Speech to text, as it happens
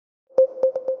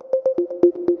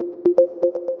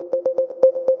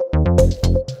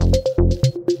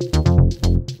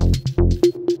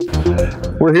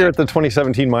We're here at the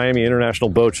 2017 Miami International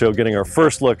Boat Show getting our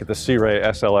first look at the Sea Ray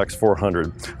SLX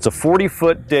 400. It's a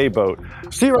 40-foot day boat.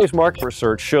 Sea Ray's market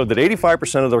research showed that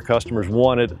 85% of their customers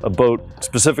wanted a boat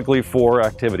specifically for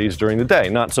activities during the day,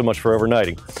 not so much for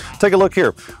overnighting. Take a look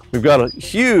here. We've got a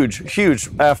huge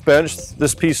aft bench.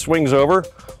 This piece swings over.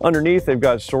 Underneath, they've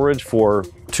got storage for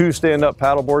 2 stand-up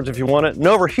paddle boards if you want it. And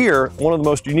over here, one of the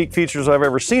most unique features I've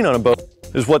ever seen on a boat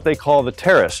is what they call the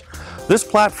terrace. This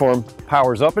platform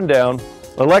powers up and down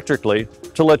electrically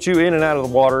to let you in and out of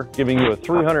the water, giving you a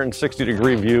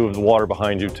 360-degree view of the water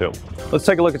behind you too. Let's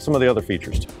take a look at some of the other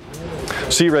features.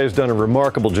 Sea Ray has done a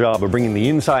remarkable job of bringing the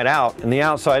inside out and the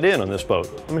outside in on this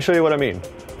boat. Let me show you what I mean.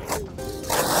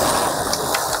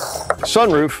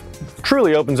 Sunroof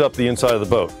truly opens up the inside of the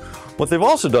boat. What they've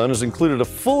also done is included a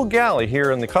full galley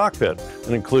here in the cockpit.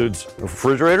 It includes a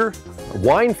refrigerator, a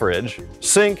wine fridge,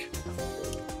 sink,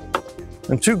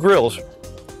 and 2 grills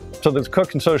so that the cook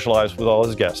can socialize with all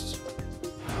his guests.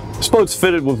 This boat's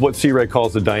fitted with what Sea Ray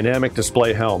calls the dynamic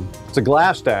display helm. It's a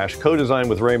glass dash co-designed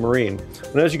with Ray Marine.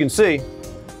 And as you can see,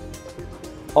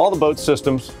 all the boat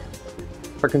systems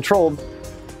are controlled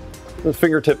with a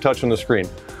fingertip touch on the screen.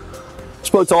 This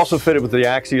boat's also fitted with the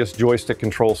Axios joystick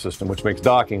control system, which makes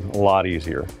docking a lot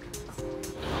easier.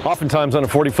 Oftentimes on a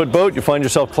 40-foot boat, you find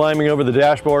yourself climbing over the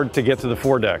dashboard to get to the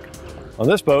foredeck. On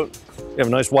this boat, you have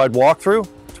a nice wide walkthrough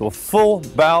to a full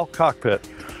bow cockpit.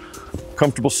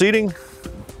 Comfortable seating,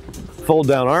 fold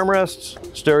down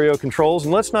armrests, stereo controls,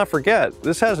 and let's not forget,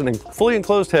 this has a fully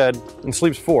enclosed head and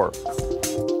sleeps 4.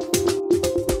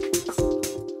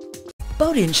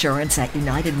 Boat insurance at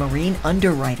United Marine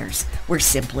Underwriters. We're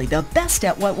simply the best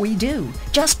at what we do.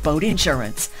 Just boat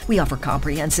insurance. We offer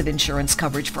comprehensive insurance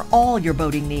coverage for all your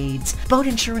boating needs. Boat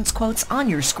insurance quotes on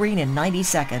your screen in 90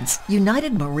 seconds.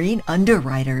 United Marine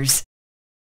Underwriters.